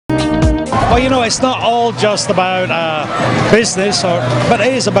Well, you know, it's not all just about business, but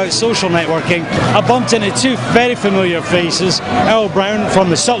it is about social networking. I bumped into two very familiar faces. Earl Brown from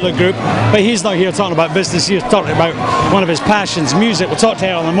the Sutler Group, but he's not here talking about business, he's talking about one of his passions, music. We'll talk to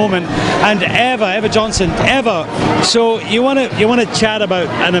her in a moment. And Eva Johnson. Eva, so you want to chat about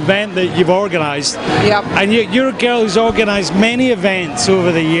an event that you've organised. Yep. And you're a girl who's organised many events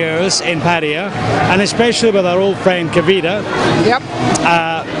over the years in Pattaya, and especially with our old friend Kavita. Yep.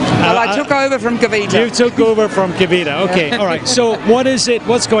 Well, I took over from Kavita. You took over from Kavita. Okay. All right. So what is it?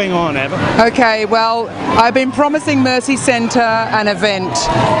 What's going on, Eva? Okay. Well, I've been promising Mercy Centre an event.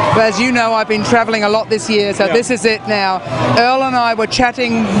 But as you know, I've been travelling a lot this year, so this is it now. Earl and I were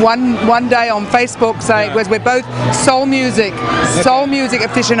chatting one day on Facebook, saying we're both soul music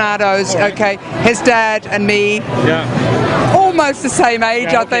aficionados. Right. Okay. His dad and me. Yeah. Almost the same age,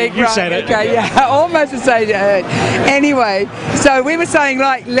 I think. You said it. Okay, yeah, almost the same age. Anyway, so we were saying,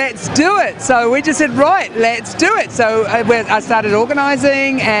 like, let's do it. So we just said, right, let's do it. So I started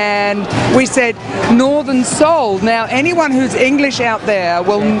organising, and we said Northern Soul. Now, anyone who's English out there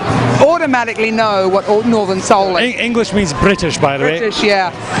will automatically know what Northern Soul is. English means British, by the way. British,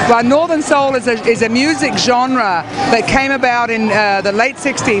 yeah. Well, Northern Soul is a music genre that came about in the late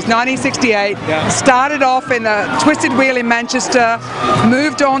 60s, 1968. Yeah. Started off in a Twisted Wheel in Manchester,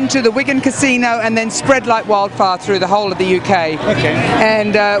 moved on to the Wigan Casino, and then spread like wildfire through the whole of the UK. Okay.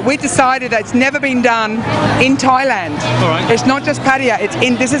 And we decided that it's never been done in Thailand. All right. It's not just Pattaya.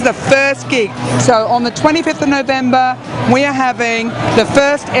 This is the first gig. So on the 25th of November, we are having the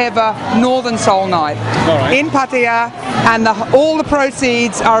first ever Northern Soul Night in Pattaya, and all the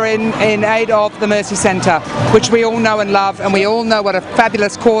proceeds are in aid of the Mercy Centre, which we all know and love, and we all know what a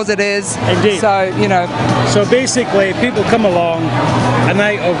fabulous cause it is. Indeed. So, you know. So basically, people come along, a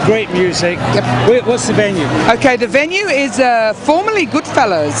night of great music. Yep. Wait, what's the venue? Okay, the venue is formerly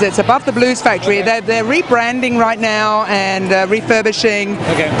Goodfellas. It's above the Blues Factory. Okay. They're rebranding right now and refurbishing.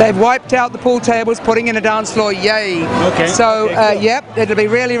 Okay. They've wiped out the pool tables, putting in a dance floor. Yay! Okay. So, cool. yep, it'll be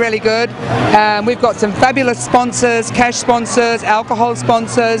really, really good. We've got some fabulous sponsors, cash sponsors, alcohol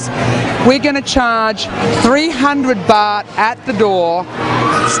sponsors. We're going to charge 300 baht at the door,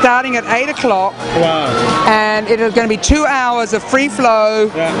 starting at 8 o'clock. Wow. And it's going to be 2 hours of free flow,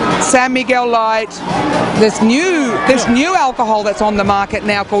 San Miguel Light. This new alcohol that's on the market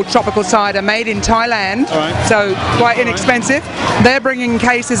now called Tropical Cider, made in Thailand. Right. So quite inexpensive. They're bringing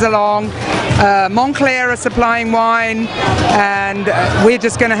cases along. Montclair are supplying wine, and we're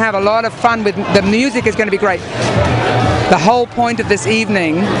just going to have a lot of fun with the music. Is going to be great. The whole point of this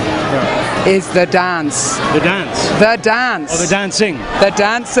evening is the dance. The dance? The dance. Oh, the dancing. The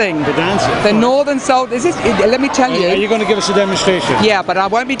dancing. The dancing. The Northern Soul. Let me tell you. Are you going to give us a demonstration? Yeah, but I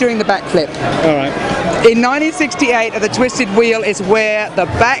won't be doing the backflip. All right. In 1968, at the Twisted Wheel is where the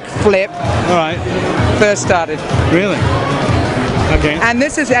backflip first started. Really? Okay. And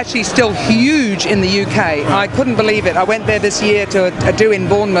this is actually still huge in the UK. I couldn't believe it. I went there this year to a do in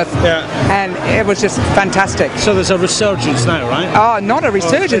Bournemouth, and it was just fantastic. So there's a resurgence now, right? Oh, not a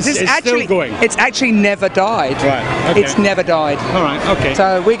resurgence. It's actually still going. It's actually never died. Right. Okay. It's never died. All right. Okay.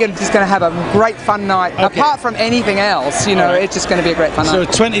 So we're just going to have a great fun night. Okay. Apart from anything else, you know, it's just going to be a great fun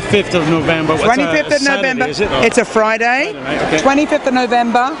night. So 25th of November. 25th of November. Is it? It's a Friday. Right, okay. 25th of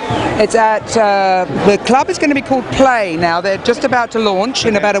November. It's at the club is going to be called Play now. They're just about to launch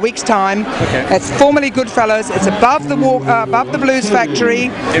in about a week's time. Okay. It's formerly Goodfellas. It's above the Blues Factory.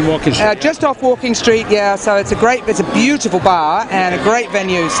 In Walking Street. Just off Walking Street. Yeah. So it's a beautiful bar and a great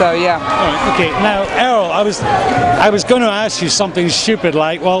venue. So yeah. All right. Okay. Now, Errol, I was going to ask you something stupid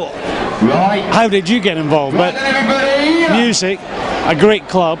like, well, how did you get involved? But music, a great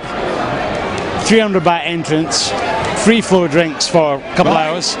club, 300 baht entrance, free flow drinks for a couple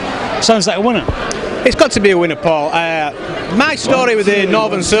hours. Sounds like a winner. It's got to be a winner, Paul. My story with the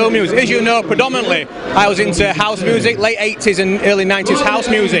Northern Soul music, as you know, predominantly I was into house music, late 80s and early 90s house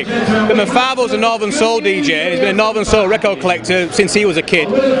music. But my father was a Northern Soul DJ. He's been a Northern Soul record collector since he was a kid.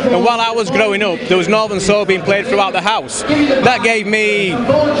 And while I was growing up, there was Northern Soul being played throughout the house. That gave me,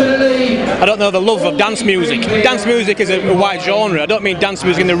 I don't know, the love of dance music. Dance music is a wide genre. I don't mean dance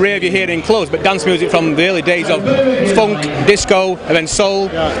music in the rave you hear in clubs, but dance music from the early days of funk, disco, and then soul,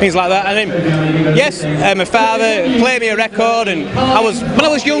 things like that. And then, yeah, yes, my father played me a record, and when I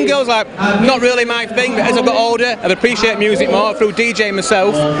was younger, I was like, not really my thing, but as I got older, I've appreciated music more through DJing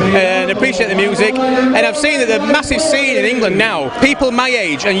myself, and appreciate the music, and I've seen that the massive scene in England now, people my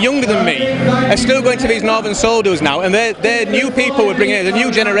age and younger than me are still going to these Northern Soul Do's now, and they're new people we're bringing in, the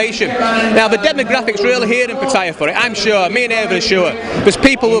new generation. Now the demographic's really here in Pattaya for it, I'm sure, me and Eva are sure. There's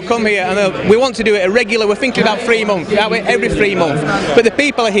people who will come here, and we want to do it a regular, we're thinking about 3 months, every 3 months. But the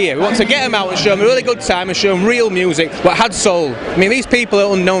people are here, we want to get them out and show them a really good time and show them real music, what had soul. I mean, these people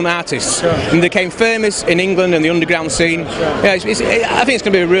are unknown artists, and they became famous in England and the underground scene. Yeah, I think it's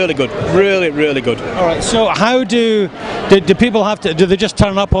going to be really good, really good. All right, so how do people have to, do they just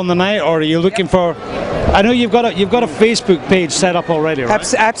turn up on the night, or are you looking for, I know you've got a Facebook page set up already,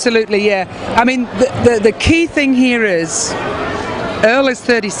 right? Absolutely, yeah. I mean, the key thing here is Earl is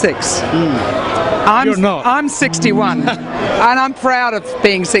 36. You're not. I'm 61, and I'm proud of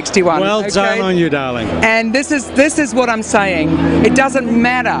being 61. Well done on you, darling. And this is what I'm saying. It doesn't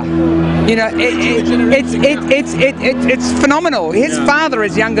matter. You know, it's phenomenal. His father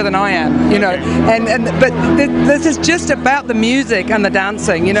is younger than I am. You know, but this is just about the music and the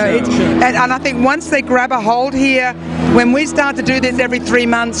dancing. You know, and I think once they grab a hold here, when we start to do this every 3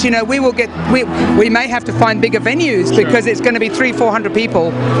 months, you know, we may have to find bigger venues because it's going to be 300-400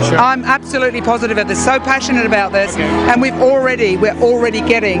 people. I'm absolutely positive of this. So passionate about this, and we're already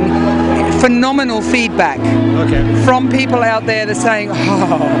getting phenomenal feedback from people out there that are saying,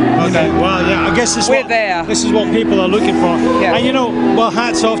 oh, well, yeah, I guess this is what people are looking for. Yeah. And you know, well,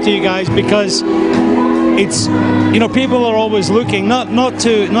 hats off to you guys, because it's, you know, people are always looking not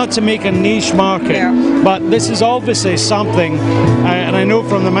to make a niche market, but this is obviously something, and I know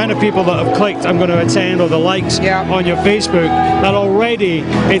from the amount of people that have clicked I'm going to attend, or the likes on your Facebook, that already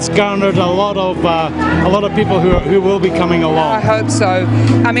it's garnered a lot of people who will be coming along. I hope so.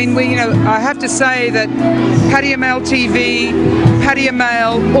 I mean, I have to say that Pattaya Mail TV, Pattaya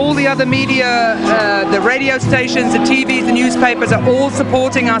Mail, all the other media, the radio stations, the TVs, the newspapers are all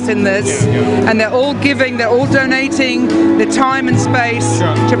supporting us in this, and they're all donating their time and space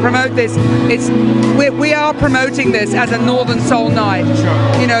to promote this. We are promoting this as a Northern Soul Night.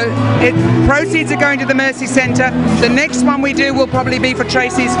 You know, proceeds are going to the Mercy Centre. The next one we do will probably be for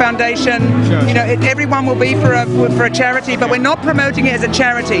Tracy's Foundation. You know, everyone will be for a charity, but we're not promoting it as a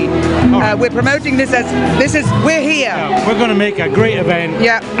charity. We're promoting this as we're here. Yeah, we're going to make a great event.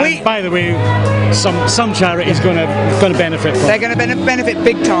 Yeah. And by the way, some charity is going to benefit from it. They're going to benefit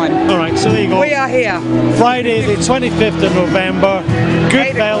big time. All right, so there you go. We are here. Friday the 25th of November,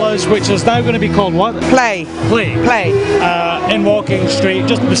 Goodfellas, which is now going to be called what? Play. In Walking Street,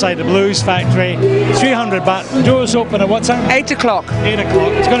 just beside the Blues Factory. 300 baht. Doors open at what time? 8 o'clock. 8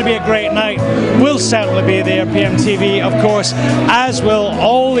 o'clock. It's going to be a great night. We'll certainly be there, PMTV, of course, as will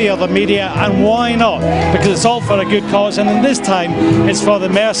all the other media, and why not? Because it's all for a good cause, and in this time, it's for the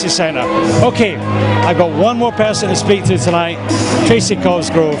Mercy Centre. Okay, I've got one more person to speak to tonight, Tracy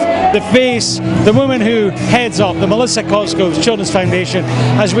Cosgrove, the face, the woman who heads up the Melissa Cosgrove Children's Foundation,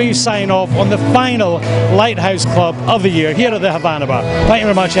 as we sign off on the final Lighthouse Club of the year here at the Havana Bar. Thank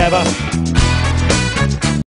you very much, Eva.